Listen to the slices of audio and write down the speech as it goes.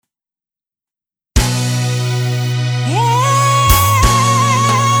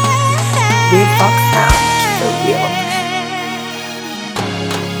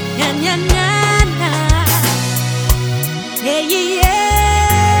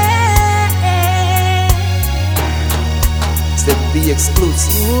be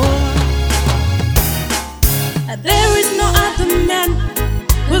exclusive. There is no other man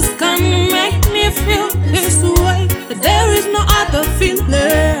who's gonna make me feel this way. There is no other feeling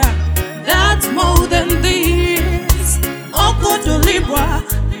that's more than this. Oh, God, Libra,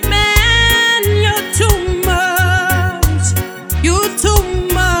 man, you're too much. You're too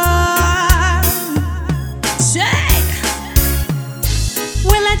much. Shake.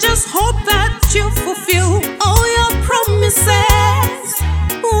 Well, I just hope that you fulfill all your promises.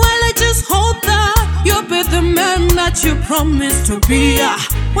 Well, I just hope that you'll be the man that you promised to be.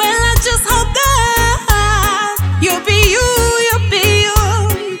 Well, I just hope that you'll be you, you'll be you,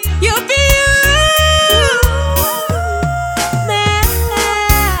 you'll be you. Man,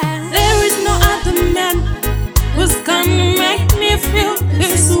 there is no other man who's gonna make me feel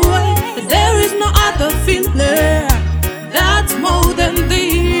this way. There is no other feeling that's more than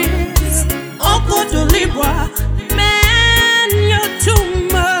this. Oh, God, Libra, man, you're too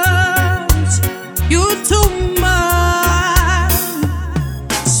much. You're too much.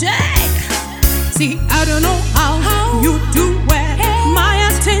 Shake. See, I don't know how you do it. My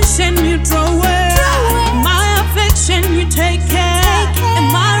attention you draw it. My affection you take care. And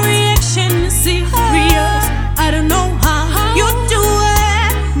my reaction is serious. I don't know how you do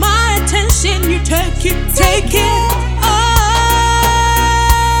it. My attention you take it, take it.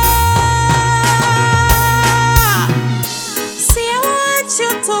 See, I want you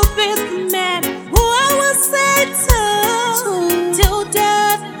to be the man who I was said to till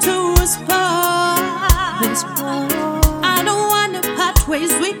death to us part. I don't wanna part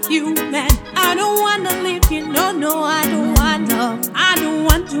ways with you, man. I don't wanna leave you, no, no, I don't want to. I don't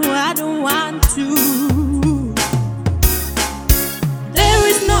want to, I don't want to. There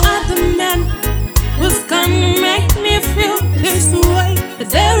is no other man who's gonna make me feel this way.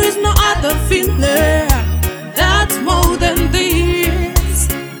 There is no other feeling that's more than this.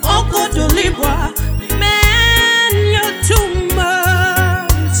 Oh, God, Libra, man, you're too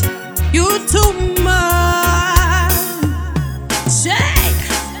much. You're too much. Shake.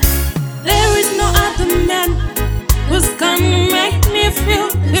 There is no other man who's gonna make me feel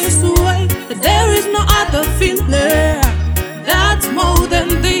this way. There is no other feeling that's more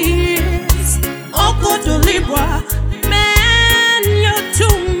than this. Oh, God, Libra,